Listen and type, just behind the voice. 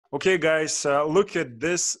Okay, guys, look at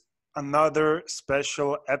this another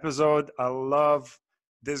special episode. I love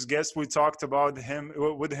this guest. We talked about him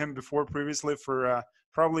with him before previously for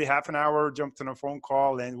probably half an hour. Jumped on a phone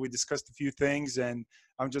call and we discussed a few things. And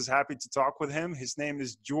I'm just happy to talk with him. His name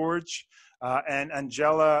is George, and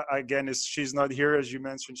Angela. Again, is she's not here as you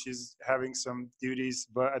mentioned. She's having some duties,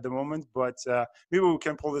 but at the moment. But maybe we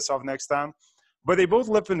can pull this off next time. But they both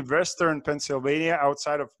live in Western Pennsylvania,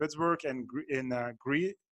 outside of Pittsburgh, and in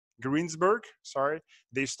Greensburg. Sorry,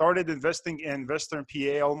 they started investing in Western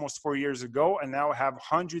PA almost 4 years ago, and now have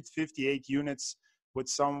 158 units with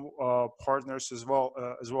some partners as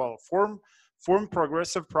well. Form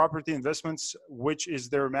Progressive Property Investments, which is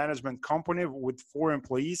their management company with 4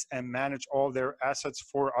 employees and manage all their assets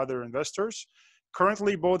for other investors.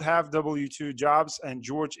 Currently, both have W-2 jobs, and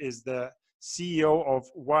George is the CEO of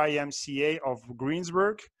YMCA of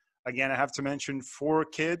Greensburg. Again, I have to mention 4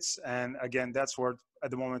 kids, and again, that's what at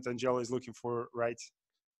the moment Angela is looking for, right?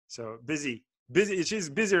 So busy. She's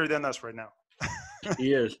busier than us right now.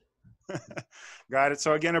 He is. Got it.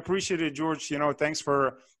 So again, appreciate it, George. Thanks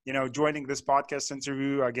for joining this podcast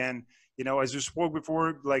interview. Again, as you spoke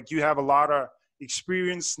before, like you have a lot of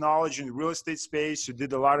experience, knowledge in the real estate space. You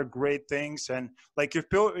did a lot of great things, and like if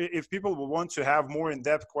people will want to have more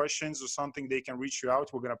in-depth questions or something, they can reach you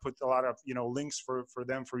out. We're gonna put a lot of links for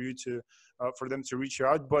them for them to reach you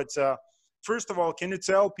out. But first of all, can you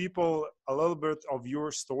tell people a little bit of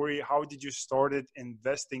your story? How did you started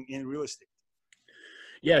investing in real estate?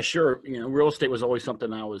 Yeah, sure. Real estate was always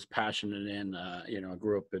something I was passionate in. I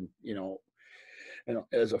grew up in,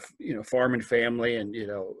 as a, farming family, and,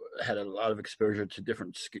 had a lot of exposure to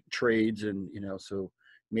different trades, and, so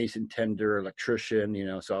mason, tender, electrician,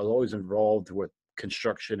 so I was always involved with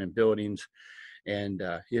construction and buildings. And,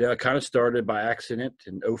 I kind of started by accident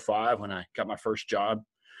in 2005 when I got my first job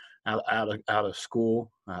out of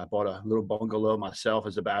school. I bought a little bungalow myself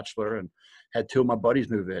as a bachelor, and had 2 of my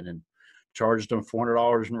buddies move in and charged them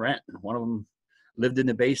 $400 in rent. And one of them lived in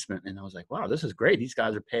the basement, and I was like, wow, this is great. These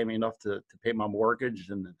guys are paying me enough to pay my mortgage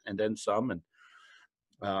and then some.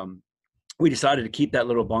 And we decided to keep that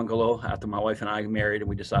little bungalow after my wife and I married, and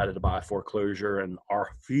we decided to buy a foreclosure and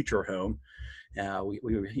our future home.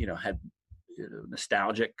 We had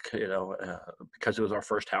nostalgic, because it was our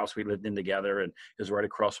first house we lived in together, and it was right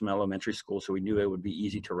across from elementary school, so we knew it would be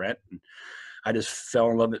easy to rent. And I just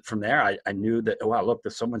fell in love with it from there. I knew that, wow, look,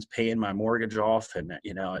 if someone's paying my mortgage off, and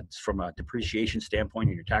it's from a depreciation standpoint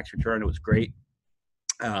in your tax return, it was great.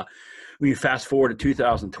 We fast forward to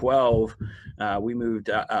 2012. We moved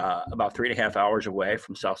about 3.5 hours away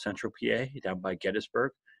from South Central PA, down by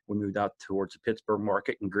Gettysburg. We moved out towards the Pittsburgh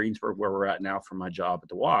market in Greensburg, where we're at now for my job at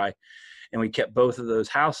the Y. And we kept both of those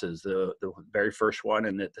houses, the very first one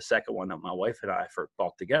and the second one that my wife and I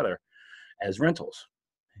bought together, as rentals.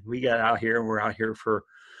 We got out here, and we're out here for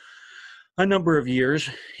a number of years.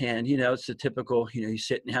 And, it's the typical, you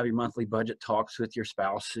sit and have your monthly budget talks with your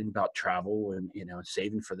spouse and about travel and,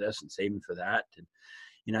 saving for this and saving for that.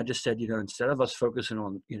 And, I just said, instead of us focusing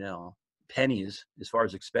on, pennies as far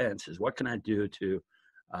as expenses, what can I do to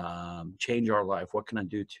change our life? What can I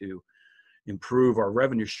do to improve our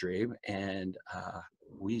revenue stream? And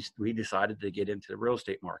we decided to get into the real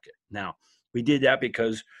estate market. Now, we did that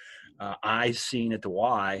because I seen at the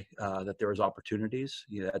Y that there was opportunities.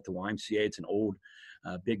 At the YMCA, it's an old,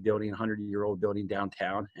 big building, 100-year-old building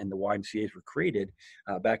downtown, and the YMCA's were created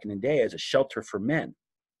back in the day as a shelter for men.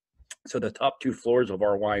 So the top 2 floors of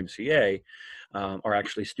our YMCA are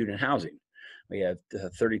actually student housing. We have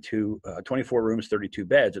 24 rooms, 32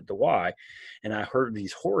 beds at the Y. And I heard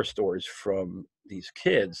these horror stories from these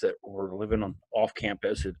kids that were living off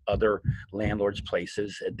campus at other landlords'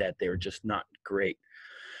 places, that they were just not great.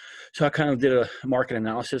 So I kind of did a market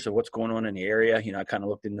analysis of what's going on in the area. I kind of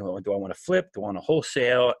looked into, do I want to flip? Do I want to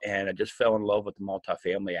wholesale? And I just fell in love with the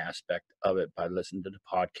multifamily aspect of it by listening to the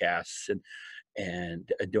podcasts and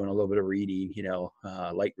doing a little bit of reading,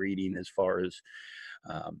 light reading as far as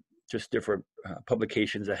just different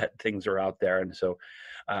publications that things are out there. And so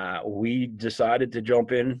we decided to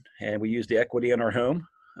jump in, and we used the equity in our home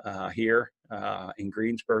here in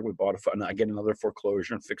Greensburg. We bought again another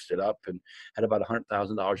foreclosure and fixed it up, and had about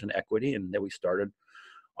 $100,000 in equity. And then we started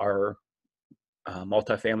our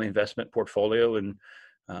multifamily investment portfolio in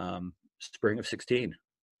spring of 2016.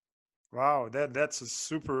 Wow, that's a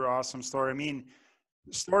super awesome story. I mean,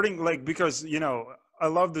 starting because I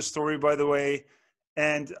love the story, by the way.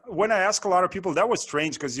 And when I ask a lot of people, that was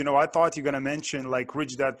strange because, I thought you're going to mention like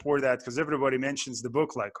Rich Dad Poor Dad, because everybody mentions the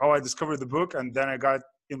book, like, oh, I discovered the book and then I got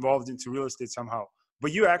involved into real estate somehow.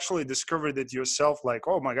 But you actually discovered it yourself, like,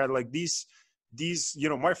 oh my God, like these these,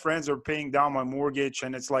 my friends are paying down my mortgage,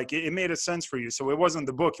 and it's like it made a sense for you. So it wasn't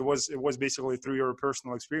the book; it was basically through your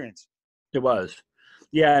personal experience. It was.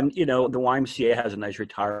 Yeah, and the YMCA has a nice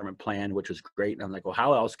retirement plan, which is great. And I'm like, well,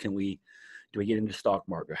 how else do we get into stock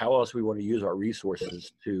market? How else do we want to use our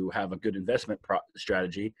resources to have a good investment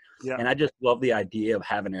strategy? Yeah. And I just love the idea of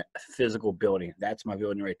having a physical building. That's my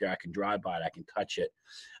building right there. I can drive by it. I can touch it.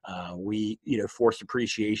 We, force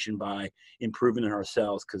appreciation by improving in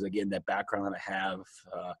ourselves. Because again, that background that I have,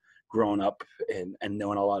 growing up and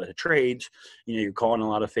knowing a lot of the trades, you're calling a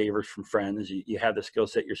lot of favors from friends. You have the skill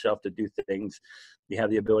set yourself to do things. You have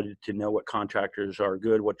the ability to know what contractors are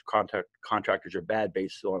good, what contractors are bad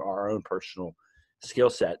based on our own personal skill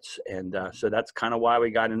sets. And so that's kind of why we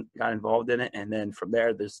got involved in it. And then from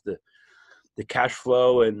there, there's the cash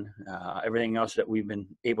flow and everything else that we've been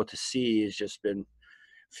able to see has just been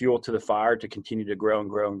fuel to the fire to continue to grow and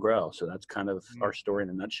grow and grow. So that's kind of our story in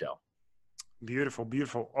a nutshell. Beautiful,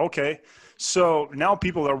 beautiful. Okay, so now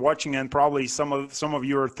people are watching, and probably some of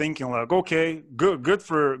you are thinking like, okay, good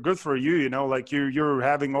for you. Like you're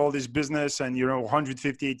having all this business, and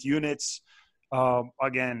 158 units.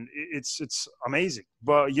 Again, it's amazing.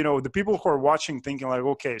 But the people who are watching thinking like,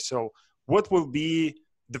 okay, so what will be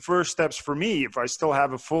the first steps for me if I still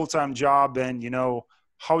have a full-time job, and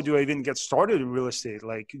how do I even get started in real estate?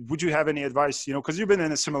 Like, would you have any advice? Because you've been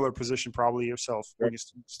in a similar position probably yourself when you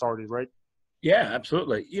started, right? Yeah,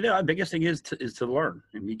 absolutely. The biggest thing is to learn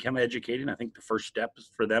and become educated. I think the first step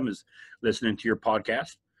for them is listening to your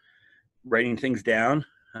podcast, writing things down.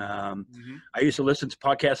 I used to listen to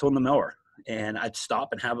podcasts on the mower, and I'd stop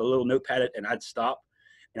and have a little notepad, and I'd stop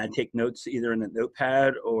and I'd take notes either in the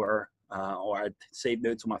notepad or I'd save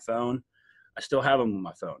notes on my phone. I still have them on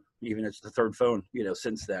my phone, even it's the third phone,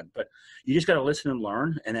 since then. But you just got to listen and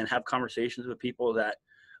learn, and then have conversations with people that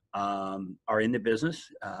are in the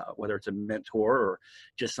business, whether it's a mentor or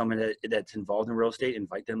just someone that's involved in real estate.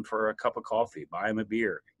 Invite them for a cup of coffee, buy them a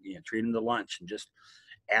beer, treat them to lunch, and just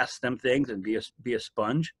ask them things and be a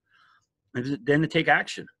sponge, and then to take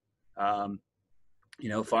action.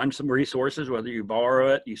 Find some resources, whether you borrow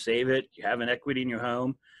it, you save it, you have an equity in your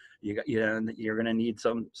home. You're going to need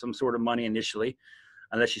some sort of money initially,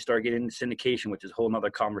 unless you start getting into syndication, which is a whole nother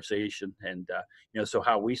conversation. And, so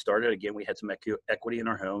how we started, again, we had some equity in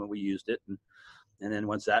our home, and we used it. And then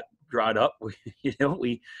once that dried up,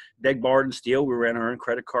 we begged, borrowed, and steal. We ran our own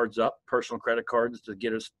credit cards up, personal credit cards, to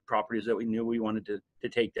get us properties that we knew we wanted to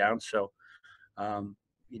take down. So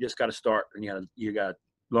you just got to start, and you got to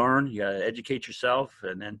learn, you got to educate yourself,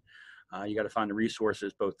 and then you got to find the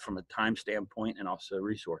resources, both from a time standpoint and also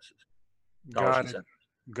resources.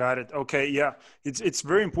 Got it. Okay. Yeah. It's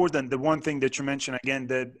very important. The one thing that you mentioned again,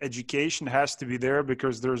 that education has to be there,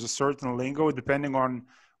 because there's a certain lingo depending on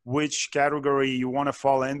which category you want to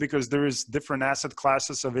fall in, because there is different asset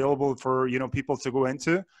classes available for, people to go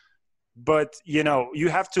into. But, you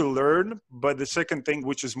have to learn. But the second thing,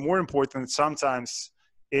 which is more important sometimes,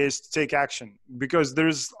 is to take action, because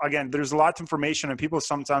there's a lot of information, and people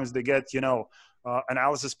sometimes they get,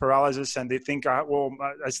 analysis paralysis, and they think, I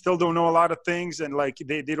still don't know a lot of things. And like,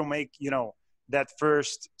 they don't make, that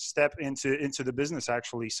first step into the business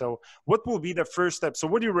actually. So what will be the first step? So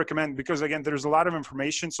what do you recommend? Because again, there's a lot of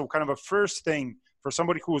information. So kind of a first thing for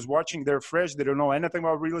somebody who is watching, they're fresh, they don't know anything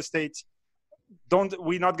about real estate.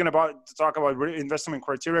 We're not going to talk about investment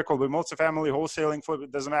criteria, called multifamily, wholesaling, flip,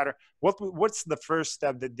 it doesn't matter. What's the first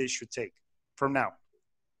step that they should take from now?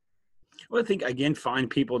 Well, I think, again, find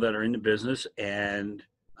people that are in the business and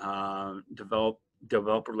develop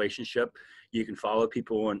a relationship. You can follow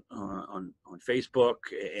people on Facebook,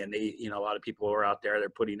 and they, a lot of people are out there.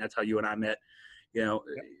 That's how you and I met.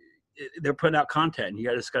 They're putting out content, and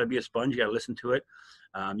you just got to be a sponge. You got to listen to it.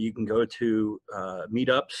 You can go to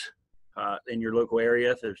meetups in your local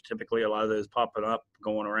area. There's typically a lot of those popping up,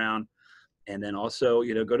 going around. And then also,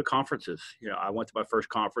 go to conferences. I went to my first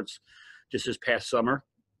conference just this past summer.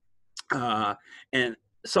 And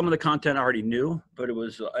some of the content I already knew, but it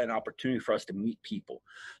was an opportunity for us to meet people.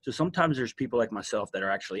 So sometimes there's people like myself that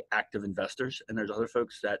are actually active investors, and there's other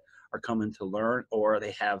folks that are coming to learn, or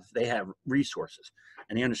they have resources,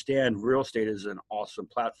 and they understand real estate is an awesome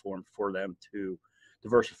platform for them to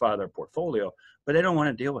diversify their portfolio, but they don't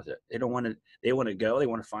want to deal with it. They want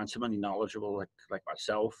to find somebody knowledgeable like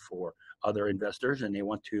myself or other investors, and they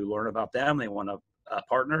want to learn about them. They want a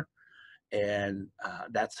partner. And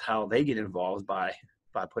that's how they get involved, by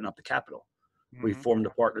putting up the capital. Mm-hmm. We formed a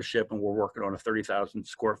partnership, and we're working on a 30,000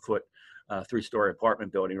 square foot, 3-story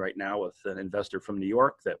apartment building right now with an investor from New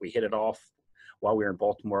York that we hit it off while we were in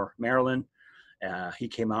Baltimore, Maryland. He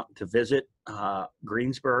came out to visit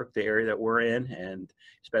Greensburg, the area that we're in, and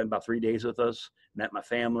spent about 3 days with us, met my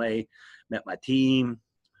family, met my team,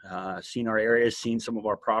 seen our areas, seen some of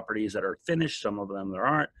our properties that are finished, some of them that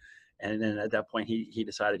aren't. And then at that point, he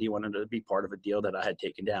decided he wanted to be part of a deal that I had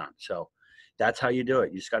taken down. So that's how you do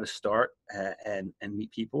it. You just got to start and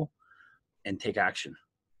meet people and take action.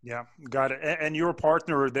 Yeah, got it. And your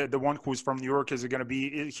partner, the one who's from New York, is it going to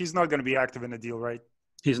be, he's not going to be active in the deal, right?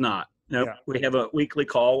 He's not. Nope. Yeah. We have a weekly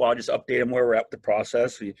call. I'll just update him where we're at with the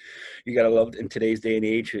process. You got to love in today's day and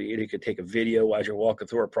age. You could take a video as you're walking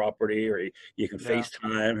through a property, or you can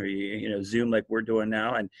FaceTime, or you Zoom like we're doing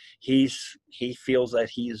now. And he feels that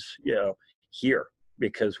he's here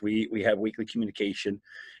because we have weekly communication.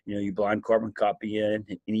 You blind carbon copy in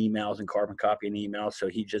emails and carbon copy in emails, so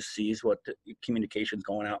he just sees what the communication's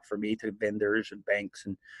going out for me to vendors and banks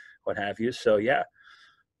and what have you. So yeah.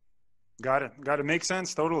 Got it. Makes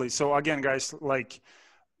sense. Totally. So again, guys, like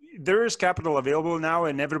there is capital available now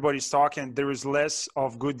and everybody's talking, there is less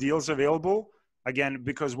of good deals available again,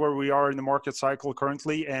 because where we are in the market cycle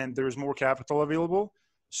currently, and there's more capital available.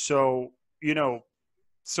 So,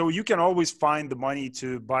 so you can always find the money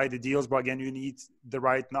to buy the deals, but again, you need the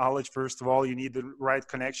right knowledge. First of all, you need the right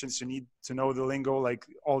connections. You need to know the lingo, like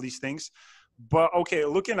all these things. But okay,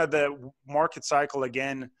 looking at the market cycle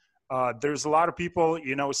again, there's a lot of people,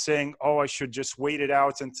 saying, oh, I should just wait it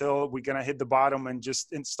out until we're going to hit the bottom and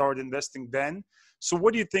just start investing then. So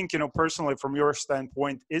what do you think, personally, from your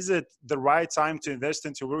standpoint, is it the right time to invest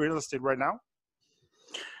into real estate right now?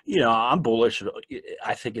 I'm bullish.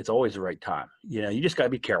 I think it's always the right time. You just got to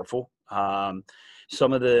be careful.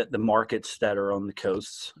 Some of the markets that are on the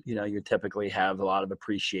coasts, you typically have a lot of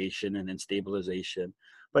appreciation and then stabilization.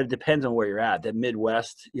 But it depends on where you're at. The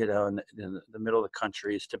Midwest, in the middle of the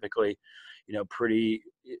country is typically, pretty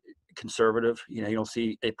conservative. You don't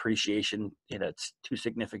see appreciation, it's too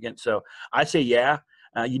significant. So I say,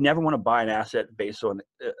 you never want to buy an asset based on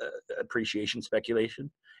appreciation speculation.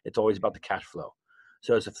 It's always about the cash flow.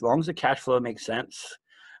 So as long as the cash flow makes sense,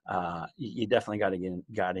 you definitely got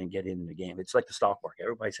to get in the game. It's like the stock market.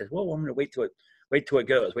 Everybody says, well, I'm going to wait till it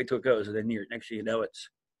goes. And then next thing you know, it's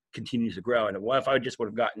continues to grow. And what if I just would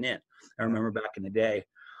have gotten in? I remember back in the day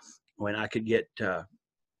when I could get,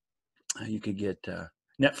 you could get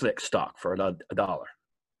Netflix stock for $1.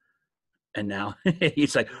 And now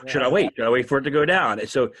he's like, should I wait? Should I wait for it to go down? And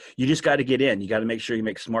so you just got to get in. You got to make sure you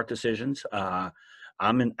make smart decisions.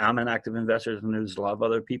 I'm an active investor, and there's a lot of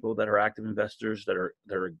other people that are active investors that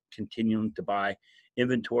are continuing to buy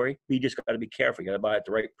inventory. But you just got to be careful. You got to buy at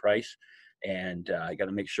the right price. And you got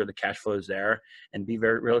to make sure the cash flow is there, and be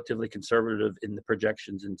very relatively conservative in the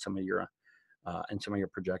projections in some of your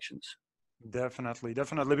projections. Definitely,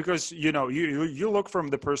 because you look from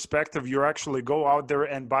the perspective, you actually go out there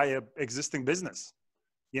and buy a existing business.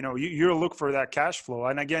 You look for that cash flow,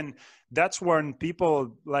 and again, that's when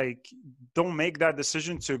people don't make that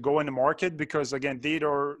decision to go in the market, because again,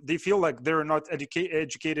 they feel like they're not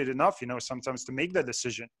educated enough, sometimes to make that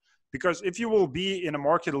decision. Because if you will be in a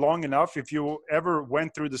market long enough, if you ever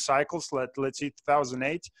went through the cycles, let's say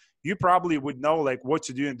 2008, you probably would know what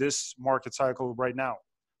to do in this market cycle right now.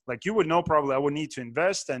 You would know probably I would need to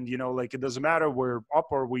invest, and it doesn't matter we're up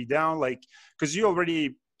or we down, because you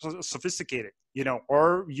already sophisticated,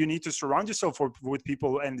 or you need to surround yourself with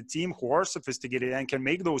people and the team who are sophisticated and can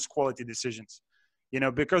make those quality decisions.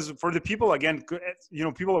 Because for the people, again,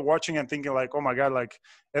 people are watching and thinking oh my God,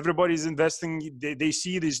 everybody's investing. They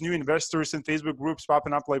see these new investors in Facebook groups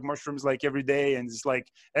popping up like mushrooms, every day. And it's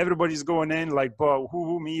everybody's going in but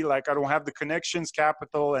who me? I don't have the connections,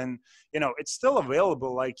 capital. And, it's still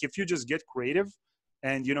available. If you just get creative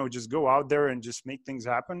and, just go out there and just make things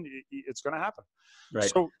happen, it's going to happen. Right.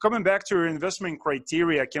 So coming back to your investment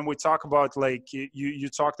criteria, can we talk about you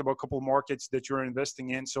talked about a couple of markets that you're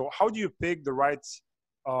investing in. So how do you pick the right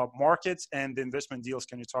markets and the investment deals?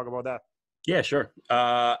 Can you talk about that? Yeah, sure.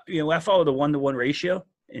 I follow the 1-to-1 ratio,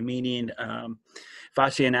 and meaning if I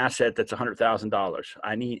see an asset that's $100,000,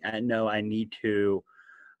 I know I need to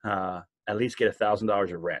at least get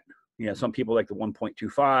 $1,000 of rent. Some people like the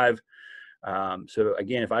 1.25. So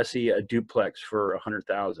again, if I see a duplex for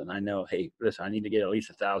 $100,000, I know, hey, listen, I need to get at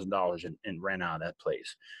least $1,000 in rent out of that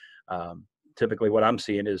place. Typically what I'm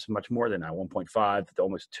seeing is much more than that, 1.5 to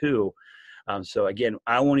almost 2. So again,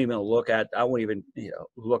 I won't even look at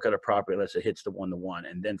a property unless it hits the 1-to-1.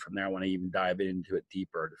 And then from there, I want to even dive into it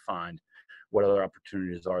deeper to find what other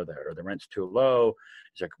opportunities are there. Are the rents too low?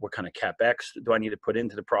 What kind of CapEx do I need to put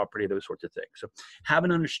into the property? Those sorts of things. So have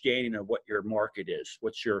an understanding of what your market is.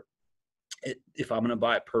 If I'm going to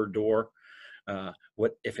buy it per door,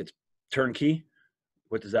 what if it's turnkey?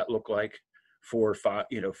 What does that look like? for five,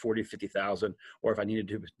 40, 50,000, or if I need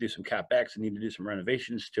to do some CapEx, I need to do some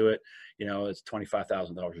renovations to it, it's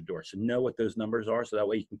 $25,000 a door. So know what those numbers are. So that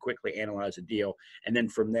way you can quickly analyze a deal. And then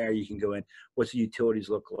from there you can go in, what's the utilities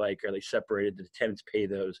look like? Are they separated? Do the tenants pay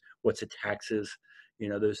those? What's the taxes?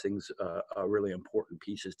 Those things are really important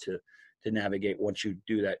pieces to navigate once you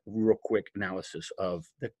do that real quick analysis of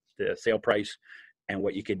the sale price and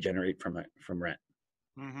what you could generate from rent.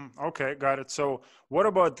 Okay, got it. So what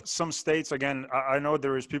about some states? Again, I know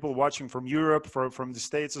there is people watching from Europe, from the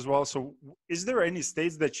States as well. So is there any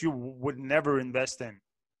states that you would never invest in?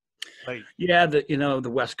 Like, yeah,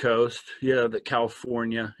 the West Coast, that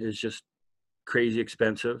California is just crazy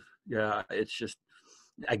expensive. Yeah, it's just,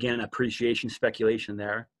 again, appreciation speculation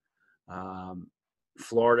there. I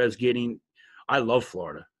love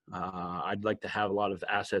Florida. I'd like to have a lot of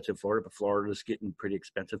assets in Florida, but Florida is getting pretty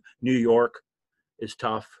expensive. New York is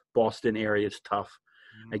tough. Boston area is tough.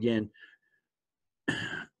 Again,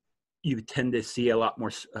 you tend to see a lot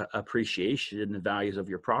more appreciation in the values of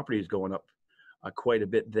your properties going up quite a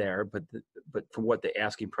bit there. But from what the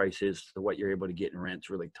asking price is to what you're able to get in rent,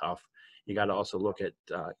 it's really tough. You got to also look at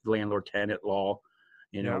landlord tenant law.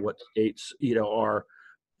 What states are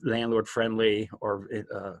landlord friendly or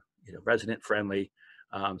resident friendly.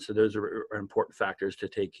 So those are important factors to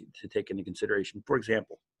take into consideration. For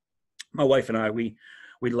example, my wife and I, we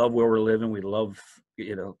love where we're living. We love,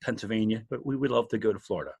 Pennsylvania, but we would love to go to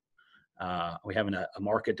Florida. We have a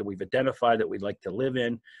market that we've identified that we'd like to live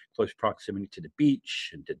in, close proximity to the beach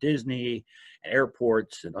and to Disney and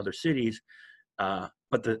airports and other cities.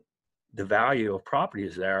 But the value of property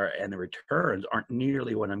is there and the returns aren't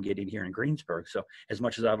nearly what I'm getting here in Greensburg. So as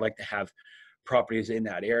much as I'd like to have properties in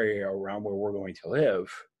that area around where we're going to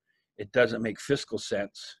live, it doesn't make fiscal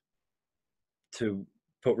sense to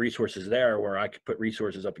put resources there where I could put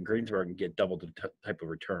resources up in Greensburg and get double the type of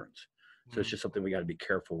returns. So it's just something we got to be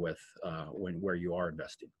careful with where you are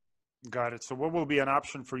investing. Got it. So what will be an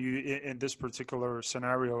option for you in this particular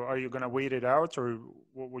scenario? Are you going to wait it out, or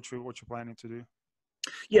what you're planning to do?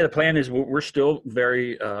 Yeah, the plan is we're still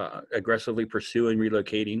very aggressively pursuing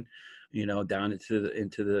relocating, down into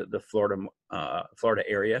the Florida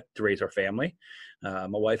area to raise our family. My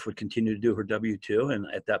wife would continue to do her W-2, and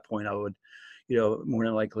at that point I would, more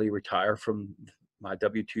than likely retire from my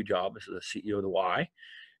W-2 job as the CEO of the Y,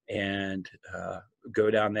 and go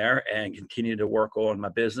down there and continue to work on my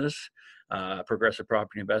business, Progressive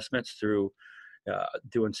Property Investments, through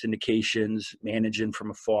doing syndications, managing from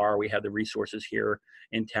afar. We have the resources here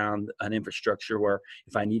in town, an infrastructure where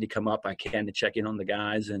if I need to come up, I can to check in on the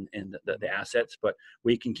guys and the assets, but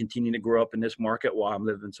we can continue to grow up in this market while I'm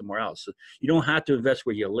living somewhere else. So you don't have to invest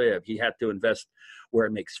where you live. You have to invest where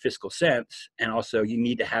it makes fiscal sense. And also you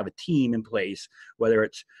need to have a team in place, whether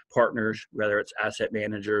it's partners, whether it's asset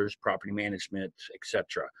managers, property management,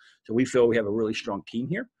 etc. So we feel we have a really strong team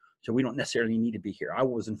here. So we don't necessarily need to be here. I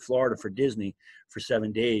was in Florida for Disney for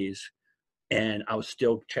 7 days, and I was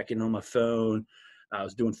still checking on my phone. I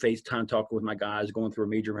was doing FaceTime talking with my guys, going through a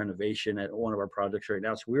major renovation at one of our projects right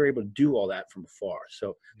now. So we were able to do all that from afar.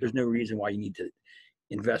 So there's no reason why you need to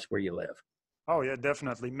invest where you live. Oh, yeah,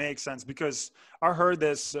 definitely makes sense, because I heard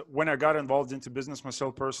this when I got involved into business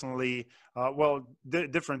myself personally.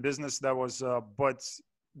 Different business that was, but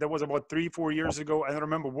that was about 3-4 years ago. And I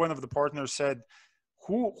remember one of the partners said,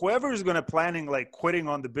 whoever is going to planning like quitting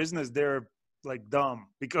on the business, they're like dumb,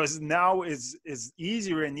 because now is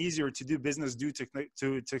easier and easier to do business due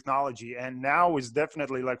to technology. And now is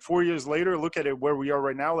definitely like 4 years later, look at it where we are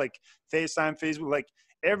right now, like FaceTime, Facebook, like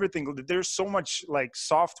everything. There's so much like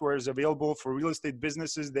software is available for real estate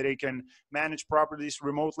businesses that they can manage properties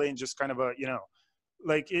remotely and just kind of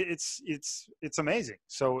like it's amazing.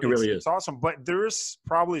 So it really is. It's awesome, but there's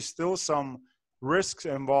probably still some risks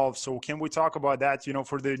involved. So can we talk about that?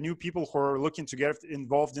 For the new people who are looking to get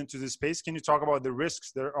involved into this space, can you talk about the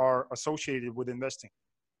risks that are associated with investing?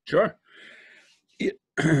 Sure.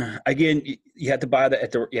 Again, you have to buy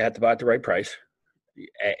at the right price,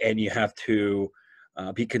 and you have to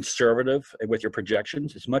be conservative with your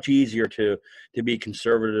projections. It's much easier to be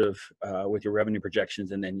conservative with your revenue projections,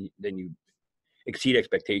 and then you exceed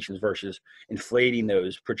expectations versus inflating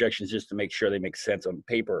those projections just to make sure they make sense on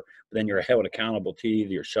paper. But then you're held accountable to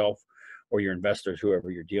either yourself or your investors, whoever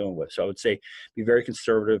you're dealing with. So I would say be very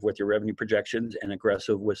conservative with your revenue projections and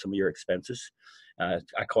aggressive with some of your expenses. I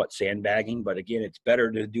call it sandbagging, but again, it's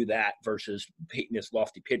better to do that versus painting this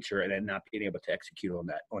lofty picture and then not being able to execute on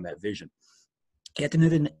that vision. You have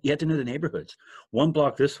to know the neighborhoods. One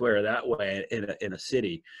block this way or that way in a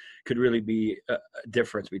city could really be a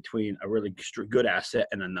difference between a really good asset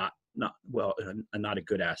and a not not a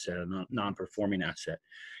good asset, a non-performing asset.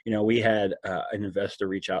 You know, we had an investor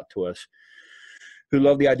reach out to us who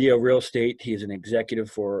loved the idea of real estate. He's an executive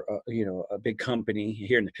for, a big company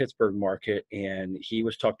here in the Pittsburgh market. And he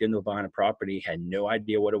was talked into buying a property, had no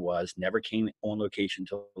idea what it was, never came on location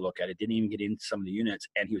to look at it, didn't even get into some of the units.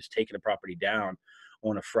 And he was taking the property down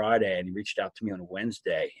on a Friday, and he reached out to me on a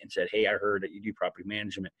Wednesday and said, "Hey, I heard that you do property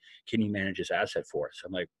management. Can you manage this asset for us?"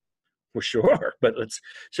 I'm like, "For sure." But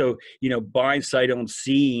buying sight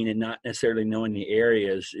unseen and not necessarily knowing the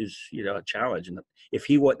areas is a challenge. And if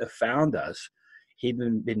he wouldn't have found us, he'd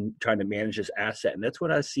been trying to manage this asset. And that's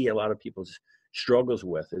what I see a lot of people's struggles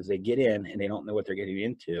with, is they get in and they don't know what they're getting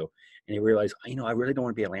into. And they realize, I really don't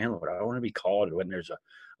want to be a landlord. I don't want to be called when there's a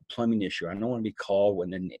plumbing issue. I don't want to be called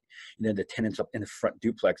when the tenants up in the front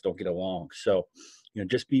duplex don't get along. So,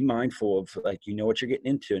 just be mindful of what you're getting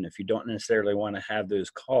into. And if you don't necessarily want to have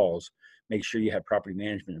those calls, make sure you have property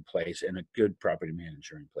management in place and a good property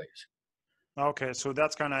manager in place. Okay, so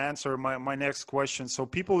that's kind of answer my next question. So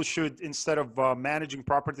people should, instead of managing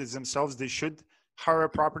properties themselves, they should hire a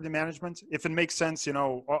property management if it makes sense, in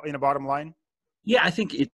a bottom line. Yeah, I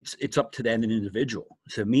think it's up to them, an individual.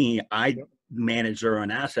 So I manage their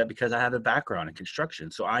own asset because I have a background in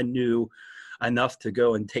construction. So I knew enough to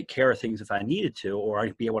go and take care of things if I needed to, or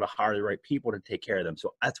I'd be able to hire the right people to take care of them.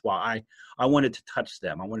 So that's why I wanted to touch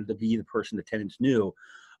them. I wanted to be the person the tenants knew.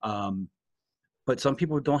 But some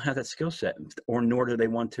people don't have that skill set, or nor do they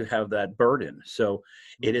want to have that burden. So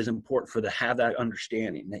it is important for them to have that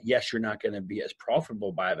understanding that, yes, you're not going to be as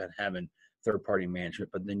profitable by having third-party management,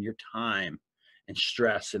 but then your time and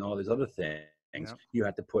stress and all these other things, you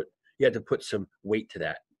have to put some weight to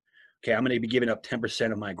that. Okay, I'm going to be giving up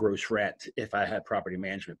 10% of my gross rent if I have property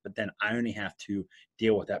management, but then I only have to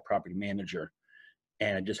deal with that property manager,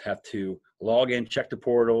 and I just have to log in, check the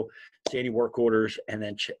portal, see any work orders, and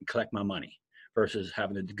then collect my money, versus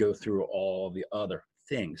having to go through all the other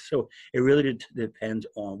things. So it really depends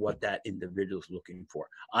on what that individual is looking for.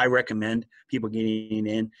 I recommend people getting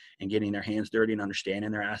in and getting their hands dirty and understanding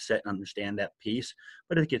their asset and understand that piece.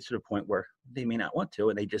 But it gets to the point where they may not want to,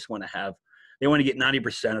 and they just want to get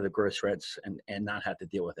 90% of the gross rents and not have to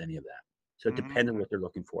deal with any of that. So it depends on what they're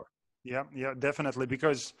looking for. Yeah, definitely.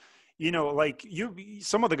 Because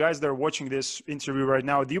some of the guys that are watching this interview right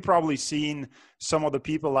now, you probably seen some of the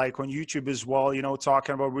people like on YouTube as well,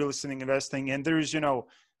 talking about real estate investing. And there's,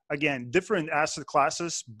 again, different asset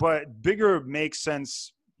classes, but bigger makes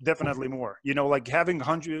sense definitely more. Like having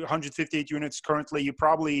 158 units currently, you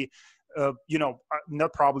probably,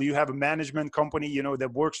 not probably, you have a management company,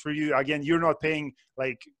 that works for you. Again, you're not paying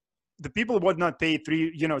the people would not pay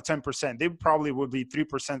 10%. They probably would be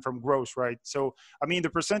 3% from gross, right? So, the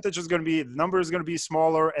percentage is going to be, the number is going to be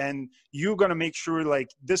smaller, and you're going to make sure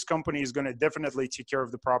this company is going to definitely take care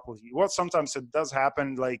of the property. Well, sometimes it does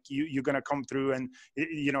happen, you're going to come through and,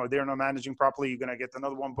 they're not managing properly. You're going to get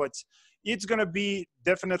another one, but it's going to be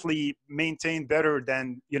definitely maintained better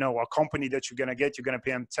than, a company that you're going to get. You're going to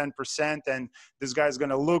pay them 10%. And this guy's going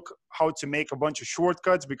to look how to make a bunch of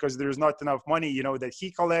shortcuts because there's not enough money, that he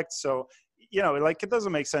collects. So, it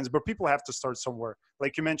doesn't make sense, but people have to start somewhere.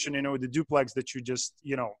 Like you mentioned, the duplex that you just,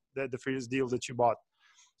 the first deal that you bought.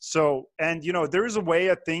 So, and, there is a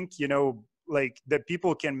way, I think, that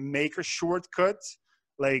people can make a shortcut.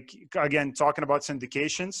 Again, talking about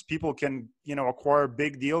syndications, people can, acquire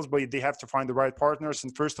big deals, but they have to find the right partners.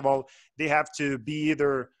 And first of all, they have to be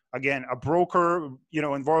either, again, a broker,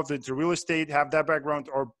 involved into real estate, have that background,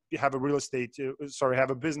 or have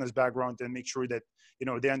a business background, and make sure that,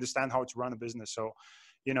 they understand how to run a business. So,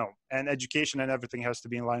 and education and everything has to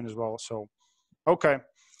be in line as well. So, okay.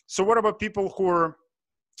 So what about people who are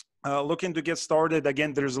looking to get started?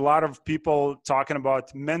 Again, there's a lot of people talking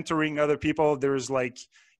about mentoring other people. There's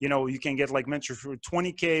you can get mentor for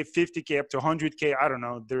 20K, 50K, up to 100K. I don't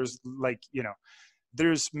know. There's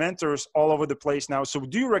there's mentors all over the place now. So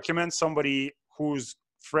do you recommend somebody who's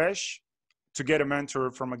fresh to get a mentor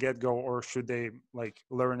from a get-go, or should they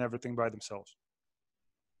learn everything by themselves?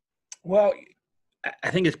 Well, I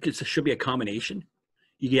think it should be a combination.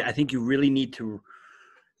 I think you really need to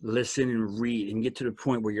listen and read and get to the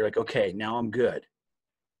point where you're like, okay, now I'm good.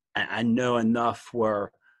 I know enough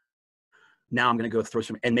where now I'm going to go through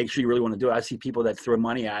some, and make sure you really want to do it. I see people that throw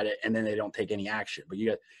money at it and then they don't take any action, but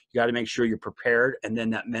you got to make sure you're prepared. And then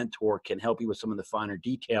that mentor can help you with some of the finer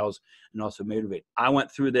details and also motivate. I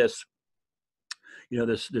went through this,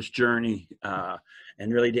 this journey,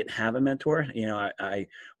 and really didn't have a mentor. I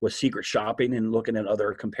was secret shopping and looking at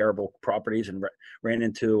other comparable properties, and ran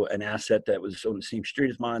into an asset that was on the same street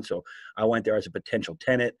as mine. So I went there as a potential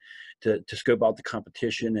tenant to scope out the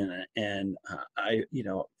competition, and I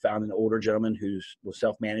found an older gentleman was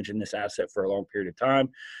self-managing this asset for a long period of time.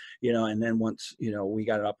 And then once we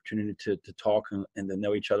got an opportunity to talk and to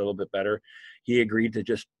know each other a little bit better, he agreed to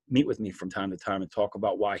just meet with me from time to time and talk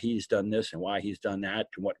about why he's done this and why he's done that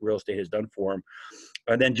and what real estate has done for him.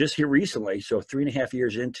 And then just here recently, so 3.5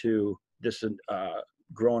 years into this,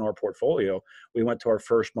 growing our portfolio, we went to our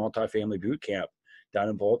first multifamily boot camp down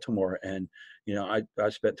in Baltimore. And, I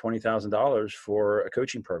spent $20,000 for a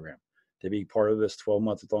coaching program to be part of this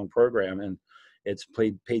 12-month long program. And it's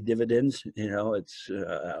paid dividends. It's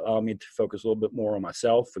allowed me to focus a little bit more on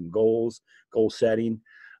myself and goal setting,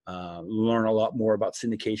 learn a lot more about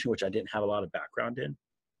syndication, which I didn't have a lot of background in.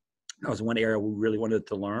 That was one area we really wanted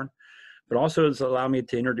to learn, but also it's allowed me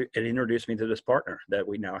to introduce me to this partner that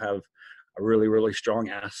we now have a really, really strong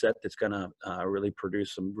asset that's going to really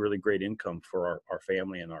produce some really great income for our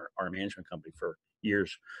family and our management company for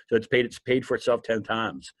years. So it's paid for itself 10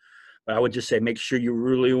 times. But I would just say, make sure you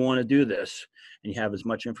really want to do this and you have as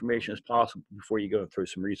much information as possible before you go throw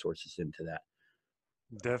some resources into that.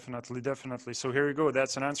 Definitely. So here you go.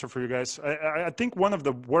 That's an answer for you guys. I think one of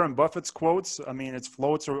the Warren Buffett's quotes, it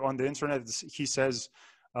floats on the internet. He says,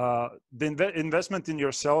 the investment in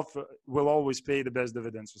yourself will always pay the best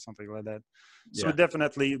dividends or something like that. So Yeah.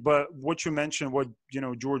 definitely. But what you mentioned, what,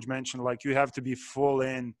 George mentioned, like you have to be full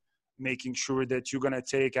in making sure that you're going to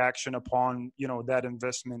take action upon, that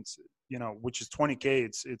investment, which is $20K.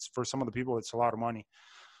 It's for some of the people, it's a lot of money.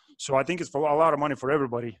 So I think it's a lot of money for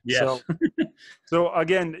everybody. Yes. So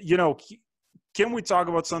again, can we talk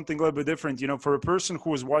about something a little bit different? For a person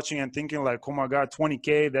who is watching and thinking like, oh my God,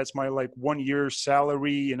 $20K, that's my like 1 year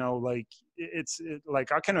salary, like,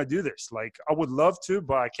 how can I do this? Like, I would love to,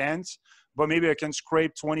 but I can't. But maybe I can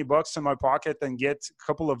scrape $20 in my pocket and get a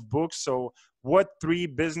couple of books. So what 3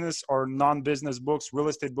 business or non-business books, real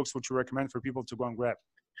estate books, would you recommend for people to go and grab?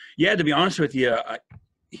 Yeah, to be honest with you, I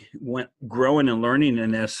went growing and learning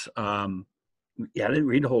in this. I didn't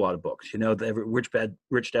read a whole lot of books, the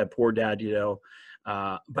Rich Dad, Poor Dad,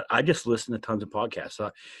 but I just listened to tons of podcasts.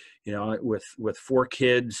 With 4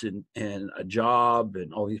 kids and a job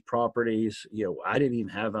and all these properties, I didn't even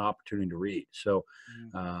have an opportunity to read. So,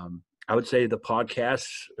 I would say the podcasts,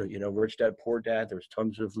 Rich Dad, Poor Dad, there's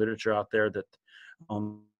tons of literature out there that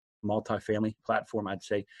on multifamily platform, I'd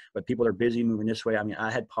say, but people are busy moving this way.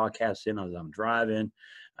 I had podcasts in as I'm driving,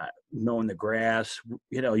 mowing the grass,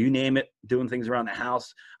 you name it, doing things around the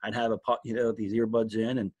house. I'd have these earbuds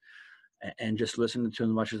in and just listen to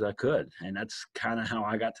them as much as I could. And that's kind of how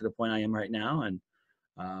I got to the point I am right now. And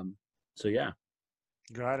so, yeah.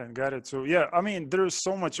 Got it. So yeah, there's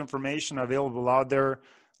so much information available out there.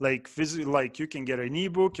 Like like you can get an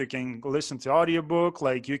ebook, you can listen to audiobook,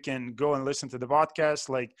 like you can go and listen to the podcast,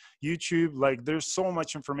 like YouTube, like there's so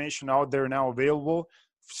much information out there now available.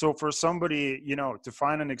 So for somebody, to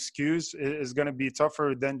find an excuse is going to be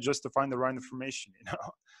tougher than just to find the right information,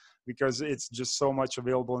 because it's just so much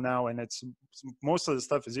available now. And most of the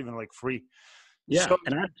stuff is even like free. Yeah, So,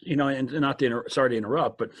 and and not to sorry to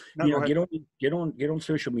interrupt, but no, get on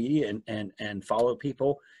social media and follow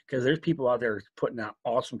people, because there's people out there putting out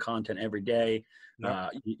awesome content every day. Yeah.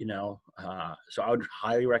 So I would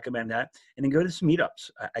highly recommend that. And then go to some meetups.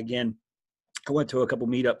 Again, I went to a couple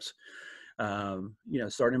meetups,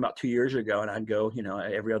 starting about 2 years ago, and I'd go,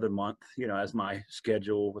 every other month, as my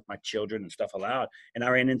schedule with my children and stuff allowed. And I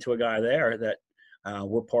ran into a guy there that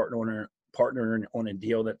we're partnering on a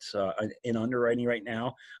deal that's in underwriting right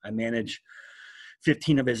now. I manage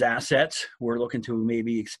 15 of his assets. We're looking to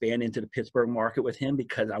maybe expand into the Pittsburgh market with him,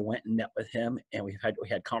 because I went and met with him and we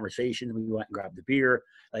had conversations. We went and grabbed the beer.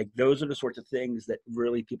 Like, those are the sorts of things that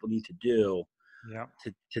really people need to do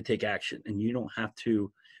to take action. And you don't have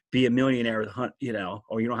to be a millionaire,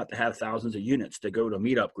 or you don't have to have thousands of units to go to a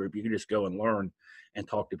meetup group. You can just go and learn and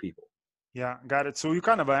talk to people. Yeah, got it. So you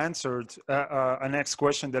kind of answered a next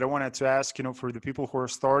question that I wanted to ask, for the people who are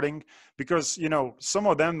starting, because, some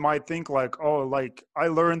of them might think like, oh, like I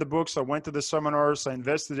learned the books, I went to the seminars, I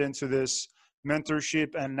invested into this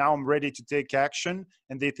mentorship, and now I'm ready to take action.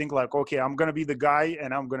 And they think like, okay, I'm going to be the guy,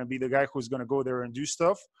 and I'm going to be the guy who's going to go there and do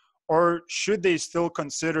stuff. Or should they still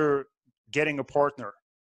consider getting a partner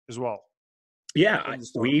as well? Yeah,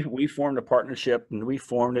 we formed a partnership, and we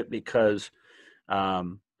formed it because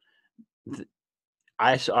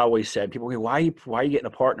I always said, people go, why are you getting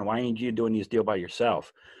a partner? Why ain't you doing this deal by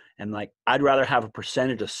yourself? And like, I'd rather have a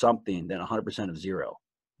percentage of something than 100% of zero.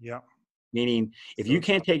 Yeah. Meaning, if you So,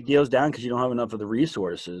 can't take deals down because you don't have enough of the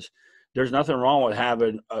resources, there's nothing wrong with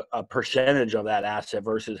having a percentage of that asset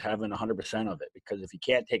versus having 100% of it. Because if you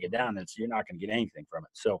can't take it down, you're not going to get anything from it.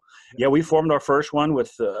 So, yeah, we formed our first one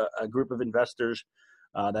with a group of investors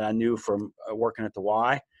that I knew from working at the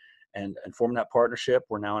Y, and formed that partnership.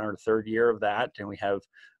 We're now in our third year of that, and we have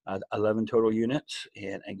 11 total units.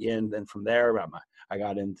 And again, then from there, I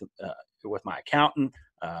got into with my accountant,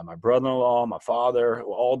 my brother-in-law, my father,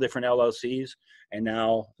 all different LLCs, and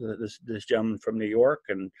now this gentleman from New York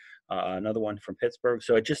and another one from Pittsburgh.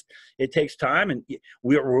 So it takes time, and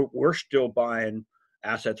we're still buying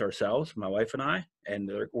assets ourselves, my wife and I, and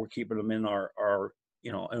we're keeping them in our own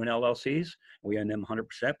LLCs. We own them 100%,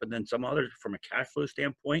 but then some others from a cash flow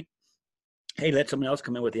standpoint, hey, let someone else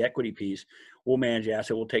come in with the equity piece. We'll manage the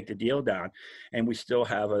asset. We'll take the deal down, and we still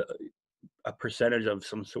have a percentage of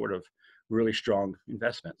some sort of really strong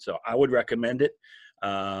investment. So I would recommend it.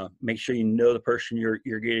 Make sure you know the person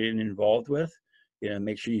you're getting involved with.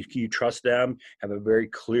 Make sure you trust them. Have a very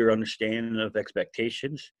clear understanding of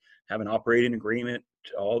expectations. Have an operating agreement.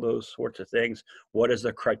 All those sorts of things. What is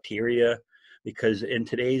the criteria? Because in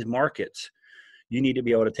today's markets, you need to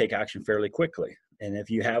be able to take action fairly quickly. And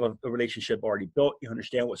if you have a relationship already built, you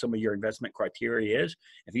understand what some of your investment criteria is.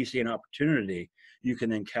 If you see an opportunity, you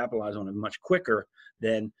can then capitalize on it much quicker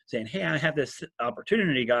than saying, hey, I have this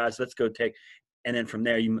opportunity, guys, let's go take. And then from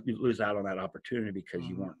there, you lose out on that opportunity because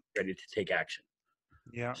you weren't ready to take action.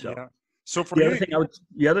 yeah, So, yeah. So for the you,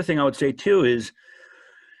 other thing I would say too is,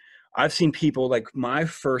 I've seen people like my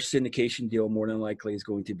first syndication deal more than likely is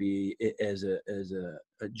going to be as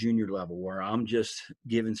a junior level where I'm just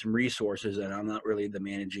giving some resources and I'm not really the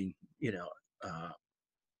managing,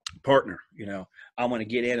 partner. I want to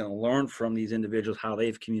get in and learn from these individuals how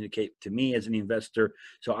they've communicated to me as an investor.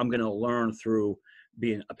 So I'm going to learn through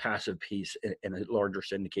being a passive piece in a larger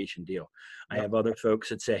syndication deal. I have other folks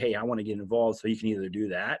that say, hey, I want to get involved. So you can either do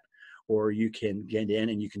that, or you can get in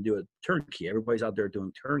and you can do a turnkey. Everybody's out there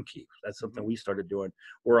doing turnkey. That's something we started doing.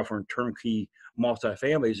 We're offering turnkey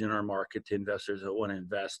multifamilies in our market to investors that want to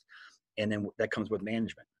invest. And then that comes with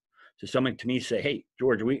management. So someone to me say, hey,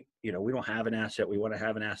 George, we don't have an asset. We want to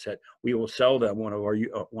have an asset. We will sell them one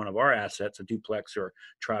of our assets, a duplex or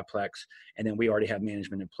triplex. And then we already have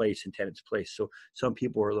management in place and tenants in place. So some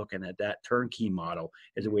people are looking at that turnkey model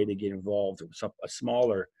as a way to get involved with a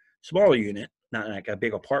smaller unit, not like a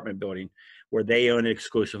big apartment building where they own it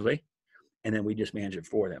exclusively, and then we just manage it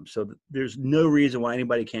for them. So there's no reason why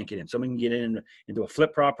anybody can't get in. Someone can get into a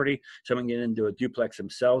flip property. Someone can get into a duplex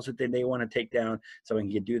themselves that they want to take down. Someone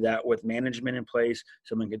can do that with management in place.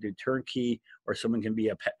 Someone can do turnkey, or someone can be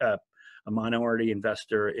a minority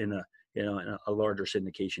investor in a larger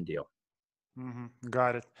syndication deal.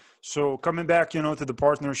 Got it. So coming back, to the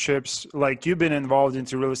partnerships, like you've been involved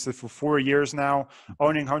into real estate for 4 years now,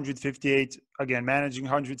 owning 158, again, managing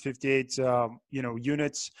 158,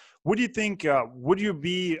 units. What do you think, would you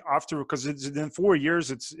be after, because it's in 4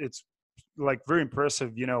 years, it's like very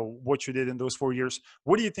impressive, what you did in those 4 years.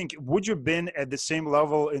 What do you think, would you have been at the same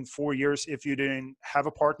level in 4 years if you didn't have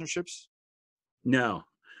a partnerships? No,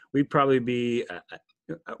 we'd probably be,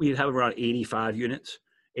 we'd have around 85 units.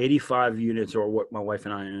 85 units are what my wife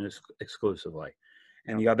and I own exclusively.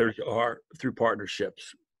 And the others are through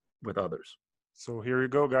partnerships with others. So here you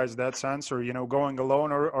go, guys. That's answer, going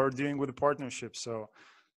alone or doing with a partnership. So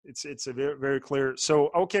it's a very, very clear. So,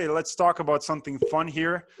 okay, let's talk about something fun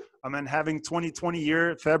here. Having 2020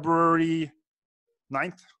 year, February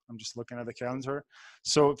 9th. I'm just looking at the calendar.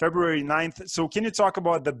 So February 9th. So can you talk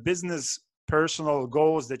about the business personal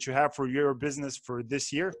goals that you have for your business for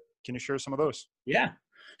this year? Can you share some of those? Yeah.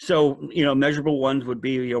 So, measurable ones would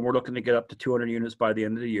be, we're looking to get up to 200 units by the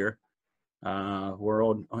end of the year. We're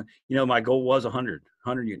on, my goal was 100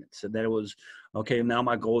 units. And then it was, okay, now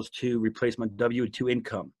my goal is to replace my W-2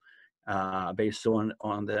 income, based on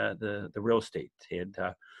the real estate. And,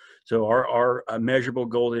 so our measurable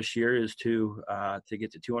goal this year is to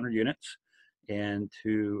get to 200 units and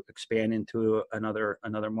to expand into another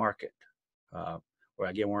market. Where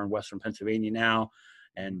again, we're in Western Pennsylvania now.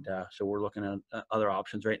 And so we're looking at other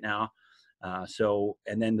options right now.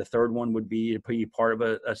 And then the third one would be to be part of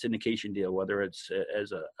a syndication deal, whether it's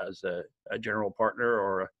as a general partner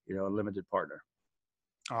or a limited partner.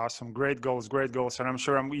 Awesome, great goals, and I'm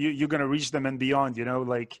sure you're gonna reach them and beyond.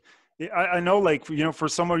 I know, for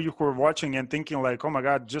some of you who are watching and thinking like, oh my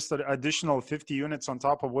God, just an additional 50 units on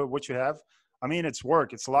top of what you have. It's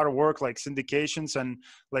work. It's a lot of work, like syndications, and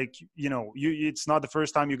it's not the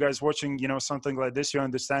first time you guys watching, something like this. You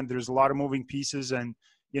understand there's a lot of moving pieces, and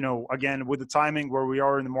again, with the timing where we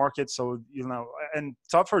are in the market, so and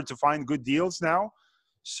tougher to find good deals now.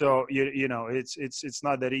 So you know it's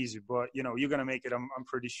not that easy, but you know you're gonna make it. I'm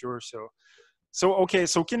pretty sure. So okay,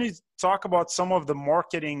 so can you talk about some of the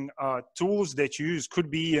marketing tools that you use? Could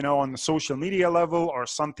be, you know, on the social media level or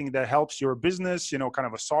something that helps your business, you know, kind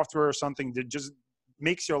of a software or something that just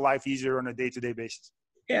makes your life easier on a day-to-day basis.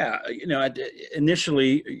 Yeah, you know,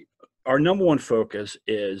 initially, our number one focus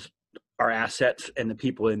is our assets and the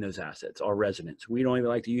people in those assets, our residents. We don't even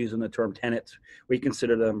like to use the term tenants. We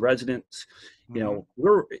consider them residents. You Hmm.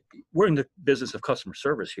 know, we're in the business of customer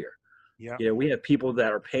service here. Yeah. You know, we have people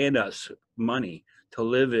that are paying us money to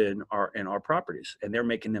live in our properties, and they're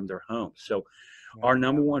making them their homes. So Yeah. our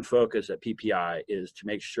number one focus at PPI is to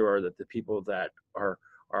make sure that the people that are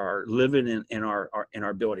living in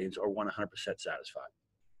our buildings are 100% satisfied.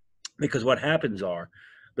 Because what happens are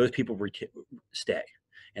those people stay,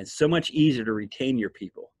 and it's so much easier to retain your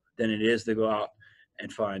people than it is to go out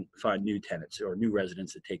and find new tenants or new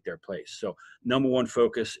residents to take their place. So number one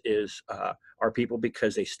focus is our people,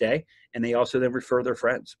 because they stay, and they also then refer their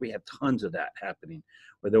friends. We have tons of that happening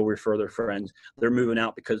where they'll refer their friends. They're moving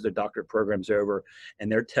out because their doctorate program's over,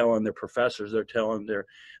 and they're telling their professors, they're telling their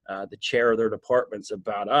the chair of their departments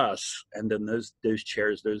about us, and then those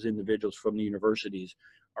chairs, those individuals from the universities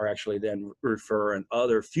are actually then referring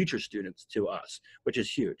other future students to us, which is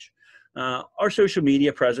huge. Our social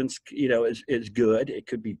media presence, you know, is good. It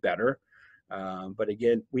could be better, but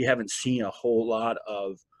again, we haven't seen a whole lot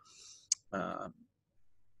of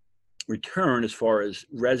return as far as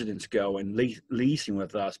residents go and leasing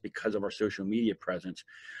with us because of our social media presence.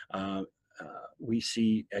 We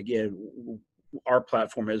see, again, our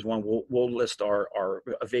platform is one. We'll list our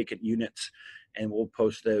vacant units, and we'll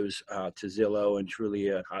post those to Zillow and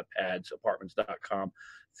Trulia, HotPads, Apartments.com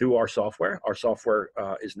through our software. Our software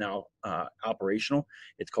is now operational.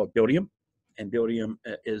 It's called Buildium. And Buildium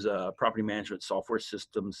is a property management software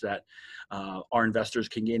systems that our investors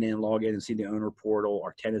can get in, log in, and see the owner portal.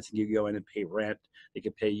 Our tenants can go in and pay rent. They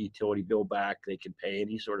can pay utility bill back. They can pay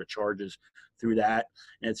any sort of charges through that.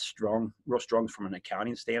 And it's strong, real strong from an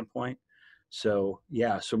accounting standpoint. So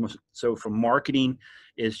yeah, so from marketing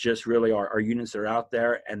is just really our units that are out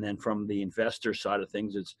there, and then from the investor side of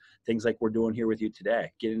things, it's things like we're doing here with you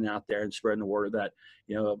today, getting out there and spreading the word that,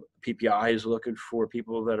 you know, PPI is looking for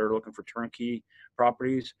people that are looking for turnkey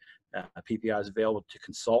properties. PPI is available to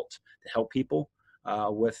consult, to help people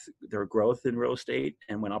with their growth in real estate,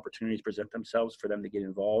 and when opportunities present themselves for them to get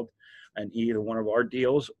involved in either one of our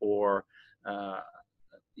deals or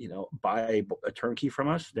you know, buy a turnkey from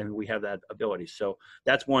us, then we have that ability. So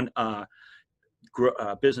that's one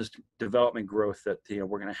business development growth that, you know,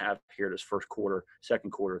 we're going to have here this second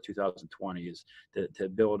quarter of 2020 is to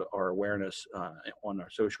build our awareness on our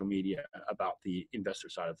social media about the investor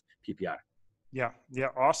side of PPI. Yeah. Yeah.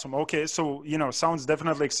 Awesome. Okay. So, you know, sounds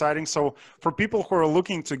definitely exciting. So for people who are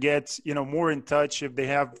looking to get, you know, more in touch, if they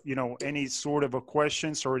have, you know, any sort of a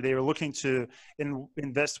questions or they're looking to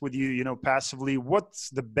invest with you, you know, passively, what's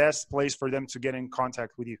the best place for them to get in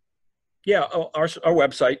contact with you? Yeah. Our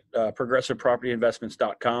website,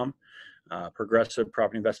 progressivepropertyinvestments.com.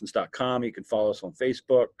 Progressivepropertyinvestments.com. You can follow us on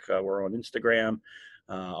Facebook. We're on Instagram.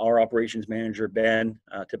 Our operations manager, Ben,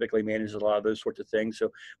 typically manages a lot of those sorts of things.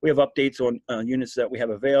 So we have updates on units that we have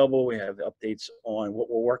available. We have updates on what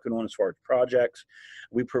we're working on as far as projects.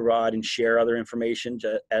 We provide and share other information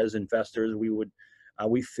as investors.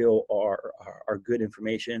 We feel are good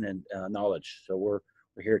information and knowledge. So we're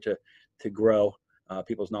here to grow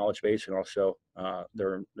people's knowledge base and also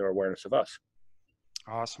their awareness of us.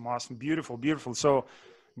 Awesome. Awesome. Beautiful. Beautiful. So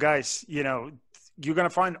guys, you know, you're going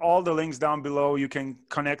to find all the links down below. You can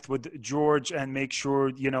connect with George and make sure,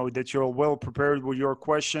 you know, that you're well prepared with your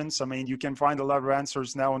questions. I mean, you can find a lot of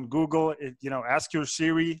answers now on Google. You know, ask your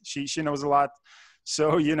Siri. She knows a lot.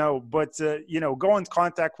 So, you know, but, you know, go in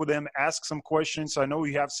contact with them, ask some questions. I know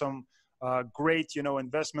you have some great, you know,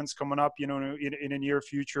 investments coming up, you know, in the near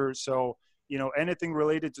future. So, you know, anything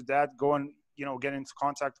related to that, go and, you know, get into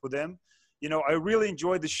contact with them. You know, I really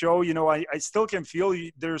enjoyed the show. You know, I still can feel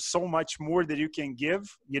there's so much more that you can give.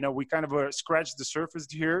 You know, we kind of scratched the surface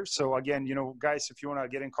here. So again, you know, guys, if you want to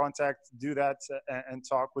get in contact, do that and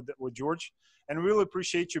talk with George. And really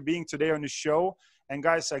appreciate you being today on the show. And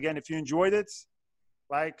guys, again, if you enjoyed it,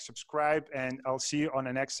 like, subscribe, and I'll see you on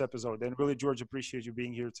the next episode. And really, George, appreciate you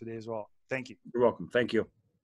being here today as well. Thank you. You're welcome. Thank you.